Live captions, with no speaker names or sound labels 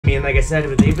mean, like I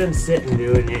said, they've been sitting,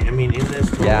 dude. I mean, in this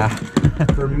home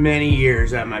for many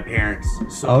years at my parents.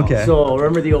 So, okay. So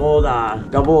remember the old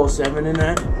 007 in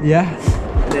that? Yeah.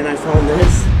 And then I found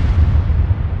this.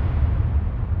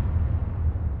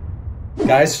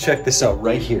 Guys, check this out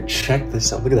right here. Check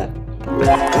this out. Look at that.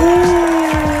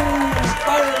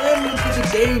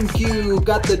 GameCube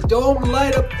got the dome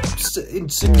light up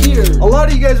secure. A lot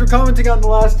of you guys were commenting on the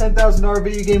last $10,000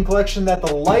 video game collection that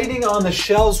the lighting on the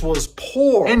shelves was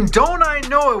poor. And don't I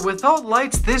know it, without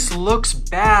lights this looks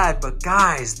bad. But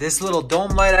guys, this little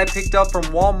dome light I picked up from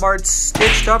Walmart,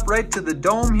 stitched up right to the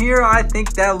dome here, I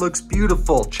think that looks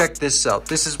beautiful. Check this out.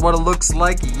 This is what it looks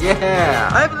like. Yeah.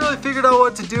 I haven't really figured out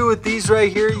what to do with these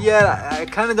right here yet. I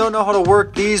kind of don't know how to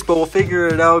work these, but we'll figure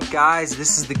it out. Guys,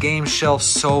 this is the game shelf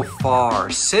so far.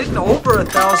 Sitting over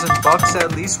 $1,000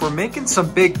 at least. We're making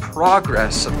some big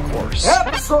progress, of course.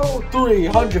 Episode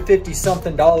 350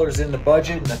 something dollars in the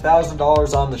budget and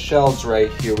 $1,000 on the shelves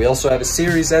right here. We also have a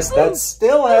Series S that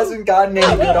still hasn't gotten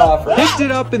any good offers. Picked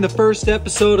it up in the first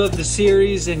episode of the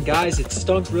series, and guys, it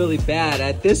stunk really bad.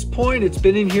 At this point, it's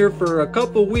been in here for a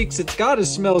couple weeks. It's gotta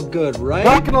smell good, right?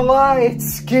 Not gonna lie,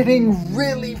 it's getting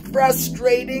really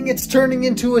frustrating. It's turning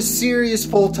into a serious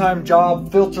full-time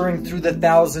job, filtering through the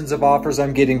thousands of offers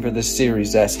I'm getting for the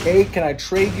Series S. Hey, can I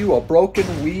trade you a broken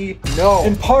Wii? No.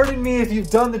 And pardon me, if you've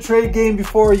done the trade game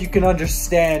before, you can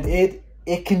understand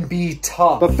it can be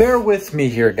tough. But bear with me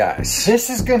here, guys. This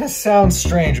is gonna sound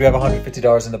strange. We have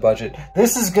 $150 in the budget.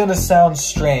 This is gonna sound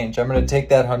strange. I'm gonna take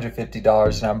that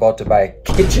 $150 and I'm about to buy a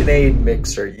KitchenAid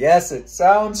mixer. Yes, it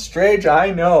sounds strange,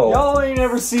 I know. Y'all ain't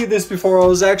never seen this before. I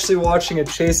was actually watching a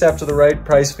Chase After the Right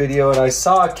Price video and I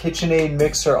saw a KitchenAid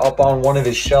mixer up on one of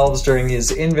his shelves during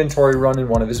his inventory run in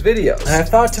one of his videos. And I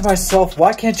thought to myself,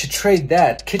 why can't you trade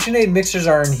that? KitchenAid mixers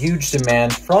are in huge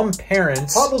demand from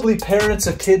parents, probably parents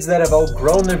of kids that have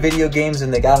outgrown their video games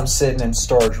and they got them sitting in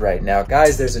storage right now.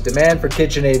 Guys, there's a demand for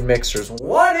KitchenAid mixers.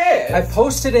 What if I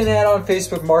posted an ad on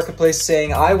Facebook Marketplace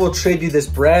saying I will trade you this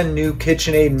brand new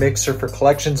KitchenAid mixer for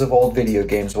collections of old video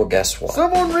games? Well, guess what?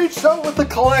 Someone reached out with a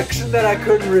collection that I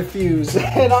couldn't refuse,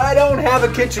 and I don't have a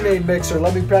KitchenAid mixer.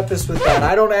 Let me preface with that.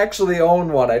 I don't actually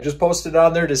own one. I just posted it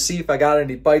on there to see if I got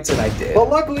any bites, and I did. But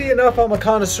luckily enough, I'm a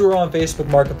connoisseur on Facebook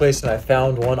Marketplace, and I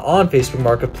found one on Facebook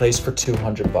Marketplace for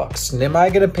 $200. And am I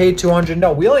gonna pay $200?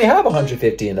 No, we only have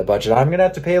 $150 in the budget. I'm gonna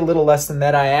have to pay a little less than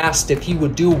that. I asked if he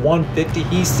would do $150.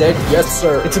 He said yes,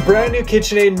 sir. It's a brand new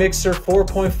KitchenAid mixer,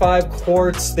 4.5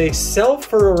 quarts. They sell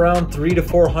for around $300 to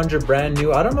 $400 brand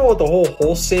new. I don't know what the whole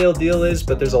wholesale deal is,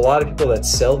 but there's a lot of people that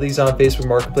sell these on Facebook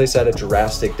Marketplace at a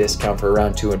drastic discount for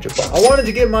around $200. I wanted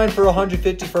to get mine for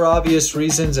 $150 for obvious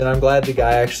reasons, and I'm glad the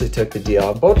guy actually took the deal.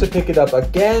 I'm about to pick it up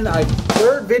again.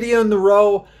 Third video in the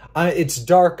row. It's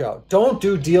dark out. Don't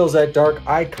do deals at dark.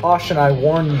 I caution, I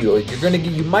warn you.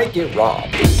 You might get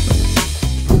robbed.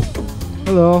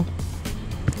 Hello.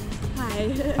 Hi.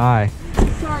 Hi.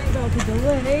 Sorry about the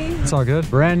delay. It's all good.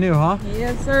 Brand new, huh?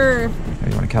 Yes, sir. Oh,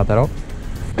 you want to count that out?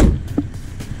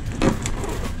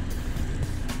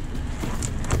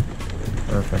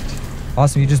 Perfect.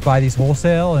 Awesome. You just buy these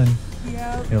wholesale and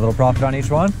get a little profit on each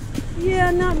one?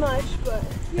 Yeah, not much, but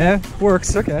yeah,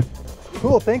 works. Okay.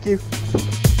 Cool. Thank you.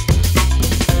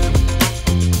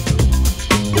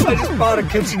 I just bought a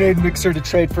KitchenAid mixer to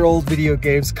trade for old video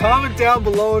games. Comment down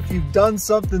below if you've done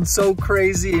something so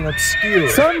crazy and obscure.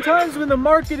 Sometimes when the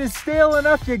market is stale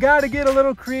enough, you gotta get a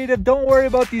little creative. Don't worry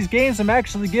about these games. I'm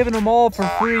actually giving them all for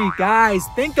free. Guys,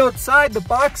 think outside the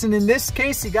box, and in this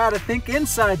case, you gotta think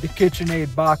inside the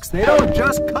KitchenAid box. They don't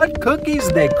just cut cookies,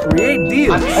 they create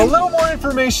deals. A little more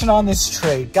information on this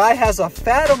trade. Guy has a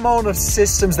fat amount of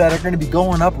systems that are gonna be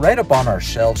going up right up on our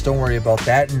shelves. Don't worry about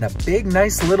that. And a big,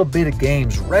 nice little bit of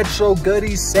games. Retro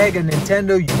goodies, Sega,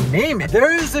 Nintendo, you name it.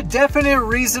 There is a definite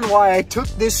reason why I took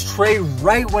this tray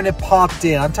right when it popped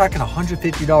in. I'm talking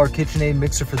 $150 KitchenAid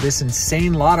mixer for this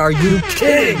insane lot. Are you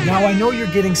kidding? Now, I know you're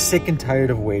getting sick and tired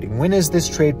of waiting. When has this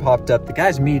trade popped up? The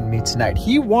guy's meeting me tonight.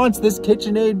 He wants this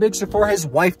KitchenAid mixer for his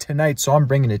wife tonight, so I'm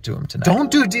bringing it to him tonight. Don't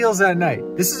do deals at night.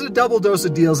 This is a double dose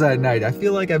of deals at night. I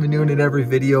feel like I've been doing it every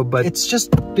video, but it's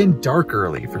just been dark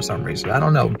early for some reason. I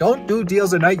don't know. Don't do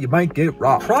deals at night. You might get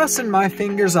robbed. Crossing my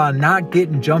fingers on not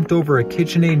getting jumped over a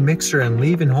KitchenAid mixer and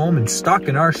leaving home and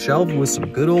stocking our shelves with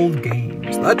some good old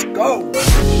games. Let's go!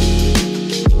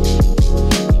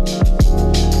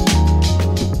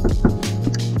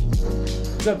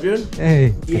 What's up, dude?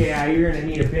 Hey. Yeah, you're gonna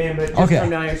need a bin, but just come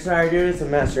down here. Sorry, dude, it's a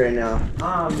mess right now.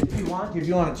 If you want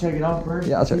to check it out first.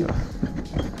 Yeah, I'll check it out.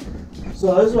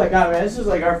 So this is what I got, man. This is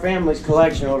like our family's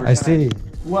collection over time. I see.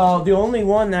 Well, the only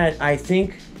one that I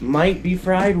think might be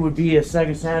fried would be a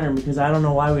Sega Saturn, because I don't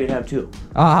know why we'd have two.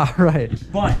 Ah, right.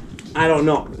 But I don't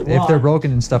know. If they're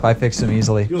broken and stuff, I fix them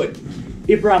easily. Good.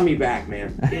 It brought me back,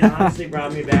 man. It honestly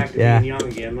brought me back to being young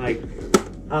again. Like,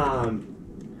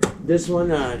 this one,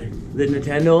 the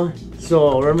Nintendo.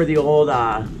 So remember the old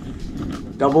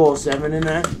 007 in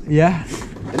that? Yeah.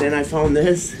 And then I found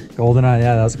this. GoldenEye,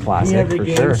 yeah, that was a classic. You have the for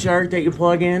Game sure. Shark that you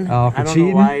plug in. Oh, for I don't cheating?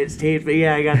 know why it's taped, but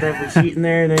yeah, I got that for cheating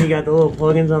there. And then you got the little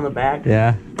plugins on the back.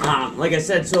 Yeah. Like I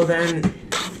said, so then,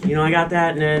 you know, I got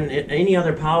that, and then any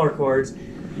other power cords.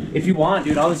 If you want,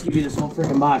 dude, I'll just give you this whole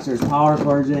freaking box. There's power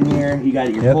cords in here. You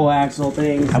got your full axle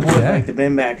things. I'm gonna take the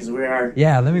bin back because we are.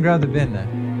 Yeah, let me grab the bin then.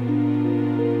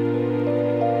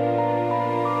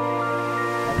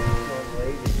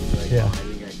 Yeah.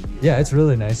 Yeah, it's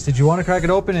really nice. Did you want to crack it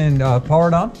open and power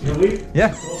it on? Really?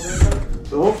 Yeah.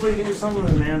 So hopefully you can do something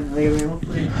with it, man. Like, I mean,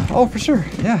 hopefully. Oh, for sure.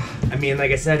 Yeah. I mean,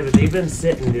 like I said, but they've been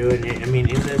sitting, dude. I mean,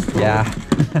 in this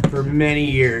for many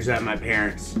years at my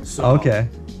parents. So Okay.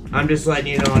 I'm just letting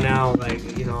you know now,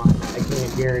 like, you know, I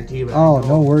can't guarantee, but Oh,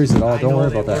 no worries at all. Don't worry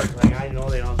about that. Like, I know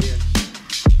they all do.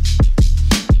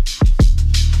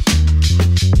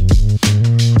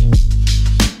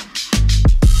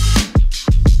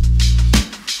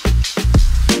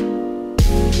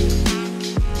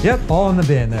 Yep, all in the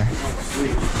bin there. Oh,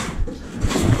 sweet.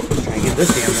 Try and get this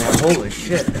damn man. Holy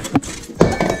shit.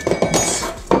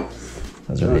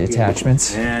 Those are the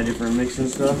attachments. Yeah, different mixing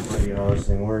stuff. Like, you know how this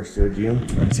thing works,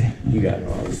 dude. Let's see. You gotta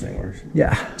know how this thing works.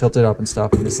 Yeah, tilt it up and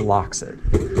stuff, and this locks it.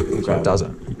 So it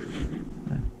doesn't.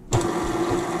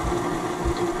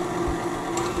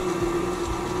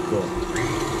 Cool.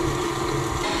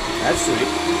 That's sweet.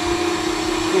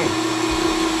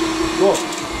 Cool.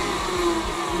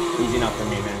 Easy enough for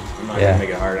me, man. I'm not gonna make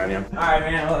it hard on you. Alright,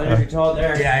 man. Well, there's your toilet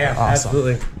there. Yeah, Awesome.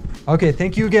 absolutely. Okay,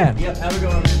 thank you again. Yep, have a good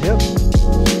one, man. Yep.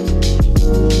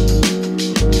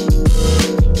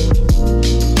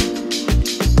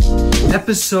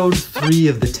 Episode 3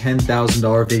 of the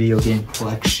 $10,000 video game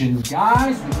collection.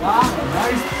 Guys, we got a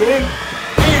nice big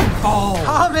info.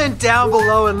 Comment down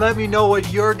below and let me know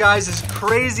what your guys'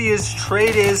 craziest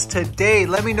trade is today.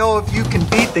 Let me know if you can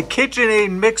beat the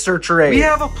KitchenAid mixer trade. We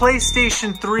have a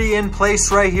PlayStation 3 in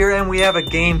place right here, and we have a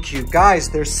GameCube. Guys,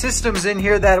 there's systems in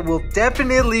here that will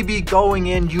definitely be going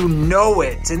in, you know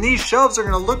it. And these shelves are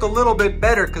gonna look a little bit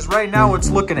better because right now it's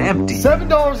looking empty.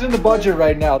 $7 in the budget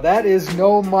right now. That is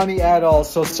no money at all.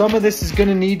 So some of this is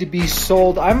gonna need to be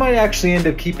sold. I might actually end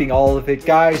up keeping all of it.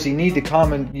 Guys, you need to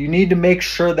comment. You need to make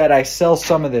sure that I sell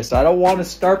some of this. I don't want to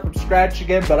start from scratch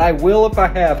again, but I will if I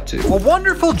have to. A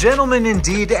wonderful gentleman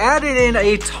indeed added in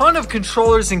a ton of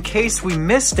controllers in case we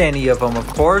missed any of them, of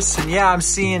course. And yeah, I'm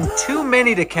seeing too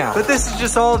many to count. But this is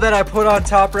just all that I put on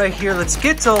top right here. Let's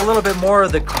get to a little bit more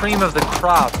of the cream of the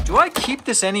crop. Do I keep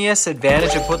this NES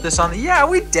Advantage and put this on? Yeah,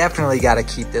 we definitely got to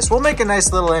keep this. We'll make a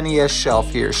nice little NES shelf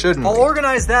here, shouldn't we? I'll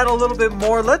organize that a little bit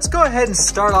more. Let's go ahead and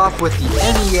start off with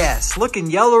the NES. Looking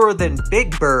yellower than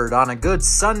Big Bird on a good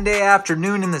Sunday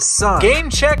afternoon in the sun. Game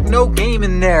check, no game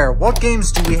in there. What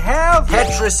games do we have?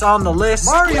 Tetris on the list,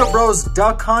 Mario Bros.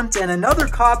 Duck Hunt, and another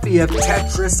copy of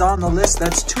Tetris on the list.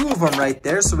 That's 2 of them right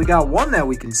there, so we got 1 that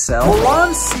we can sell.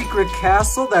 Milan's Secret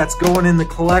Castle, that's going in the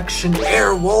collection.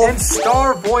 Airwolf, and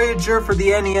Star Voyager for the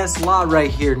NES lot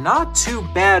right here. Not too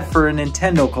bad for a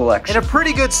Nintendo collection. And a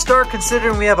pretty good start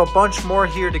considering we have a bunch more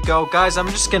here to go. Guys, I'm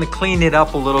just gonna clean it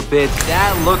up a little bit.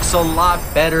 That looks a lot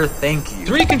better, thank you.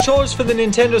 3 controllers for the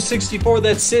Nintendo 64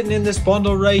 that's sitting in this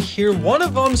bundle right here. One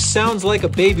of them sounds like a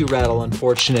baby rattle,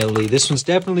 unfortunately. This one's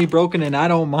definitely broken, and I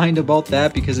don't mind about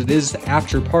that because it is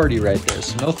after party right there.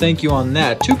 So no thank you on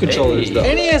that. 2 controllers though.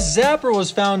 NES Zapper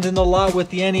was found in the lot with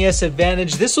the NES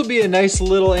Advantage. This will be a nice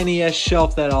little NES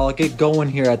shelf that I'll get going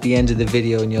here at the end of the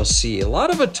video, and you'll see a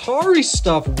lot of Atari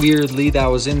stuff, weirdly, that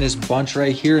was in this bunch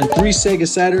right here, and 3 Sega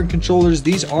Saturn controllers.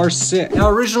 These are sick. Now,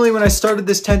 originally when I started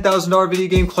this $10,000 video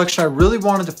game collection, I really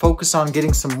wanted to focus on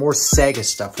getting some more Sega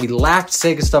stuff. We lacked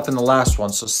Sega stuff in the last one,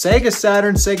 so Sega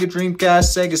Saturn, Sega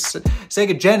Dreamcast,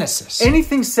 Sega Genesis.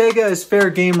 Anything Sega is fair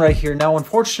game right here. Now,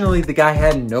 unfortunately, the guy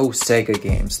had no Sega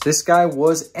games. This guy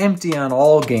was empty on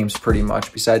all games pretty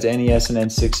much, besides NES and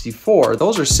N64.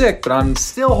 Those are sick, but I'm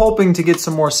still hoping to get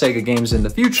some more Sega games in the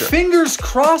future. Fingers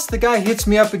crossed the guy hits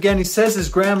me up again. He says his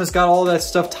grandma's got all that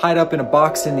stuff tied up in a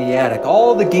box in the attic.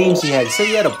 All the games he had. He said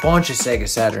he had a bunch of Sega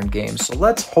Saturn games, so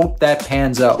let's hope that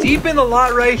pans out. Deep in the lot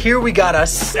got right here, we got a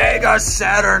Sega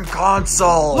Saturn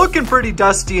console. Looking pretty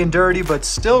dusty and dirty, but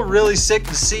still really sick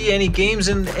to see any games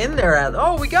in there.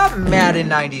 Oh, we got Madden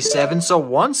 97, so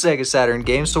one Sega Saturn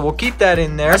game, so we'll keep that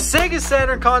in there. A Sega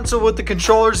Saturn console with the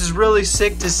controllers is really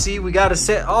sick to see. We got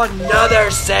another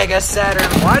Sega Saturn.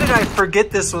 Why did I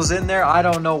forget this was in there? I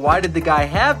don't know. Why did the guy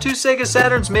have two Sega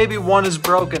Saturns? Maybe one is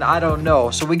broken. I don't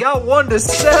know. So we got one to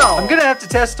sell. I'm gonna have to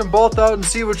test them both out and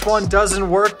see which one doesn't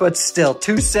work, but still,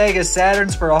 two Sega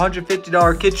Saturns for a $150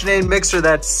 KitchenAid mixer.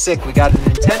 That's sick. We got a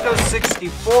Nintendo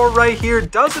 64 right here.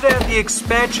 Does it have the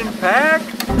expansion pack?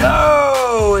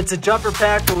 No! It's a jumper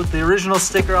pack, but with the original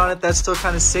sticker on it. That's still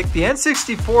kind of sick. The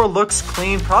N64 looks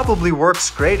clean, probably works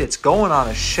great. It's going on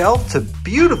a shelf to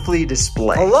beautifully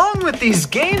display. Along with these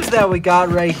games that we got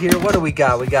right here, what do we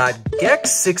got? We got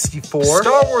Gex 64,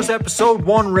 Star Wars Episode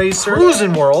 1 Racer,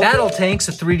 Cruisin' World, Battle Tanks,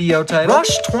 a 3DO title,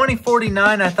 Rush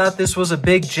 2049. I thought this was a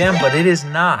big gem, but it is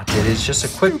not. It is just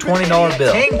a quick $20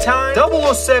 bill. Hang Time,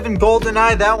 007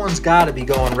 GoldenEye. That one's got to be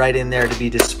going right in there to be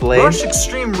displayed. Rush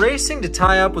Extreme Racing to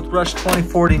tie up with Rush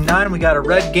 2049. We got a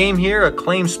red game here,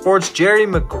 Acclaim Sports, Jerry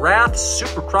McGrath,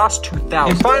 Supercross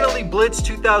 2000. And finally, Blitz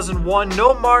 2001.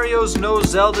 No Marios, no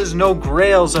Zeldas, no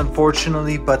Grails,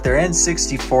 unfortunately, but they're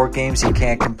N64 games, you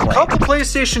can't complain. Couple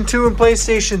PlayStation 2 and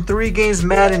PlayStation 3 games,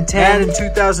 Madden 10 in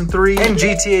 2003, and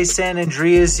GTA San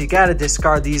Andreas. You gotta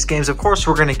discard these games. Of course,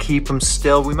 we're gonna keep them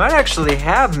still. We might actually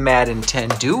have Madden 10,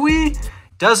 do we?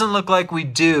 Doesn't look like we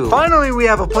do. Finally, we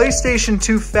have a PlayStation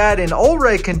 2 Fat in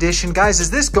all-right condition. Guys, is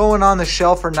this going on the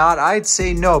shelf or not? I'd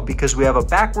say no, because we have a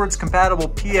backwards compatible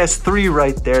PS3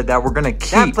 right there that we're gonna keep.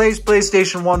 That plays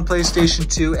PlayStation 1,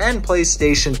 PlayStation 2, and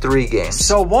PlayStation 3 games.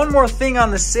 So one more thing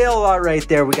on the sale lot right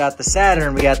there. We got the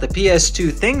Saturn, we got the PS2.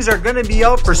 Things are gonna be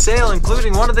out for sale,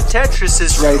 including one of the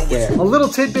Tetrises right there. A little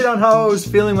tidbit on how I was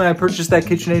feeling when I purchased that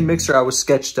KitchenAid mixer. I was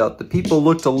sketched out. The people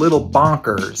looked a little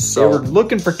bonkers. So they were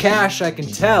looking for cash, I can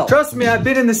tell. Trust me, I've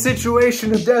been in the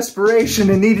situation of desperation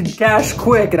and needed cash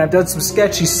quick, and I've done some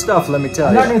sketchy stuff, let me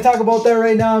tell you. I'm not gonna talk about that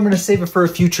right now. I'm gonna save it for a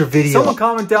future video. Someone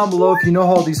comment down below if you know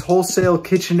how these wholesale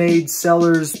KitchenAid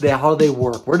sellers, how they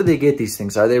work. Where do they get these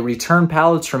things? Are they return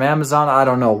pallets from Amazon? I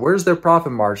don't know. Where's their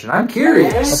profit margin? I'm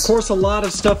curious. Of course, a lot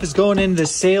of stuff is going into the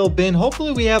sale bin.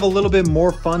 Hopefully we have a little bit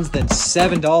more funds than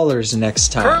 $7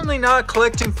 next time. Currently not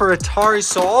collecting for Atari,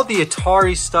 so all the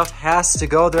Atari stuff has to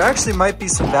go. There actually might be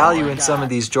some value in some of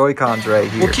these Joy-Cons right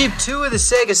here. We'll keep two of the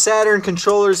Sega Saturn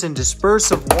controllers and disperse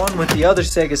of one with the other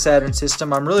Sega Saturn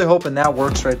system. I'm really hoping that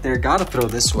works right there. Gotta throw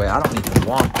this way. I don't even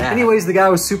want that. Anyways, the guy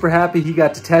was super happy. He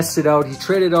got to test it out. He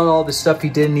traded out all the stuff he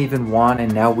didn't even want,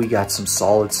 and now we got some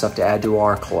solid stuff to add to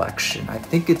our collection. I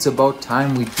think it's about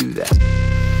time we do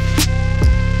that.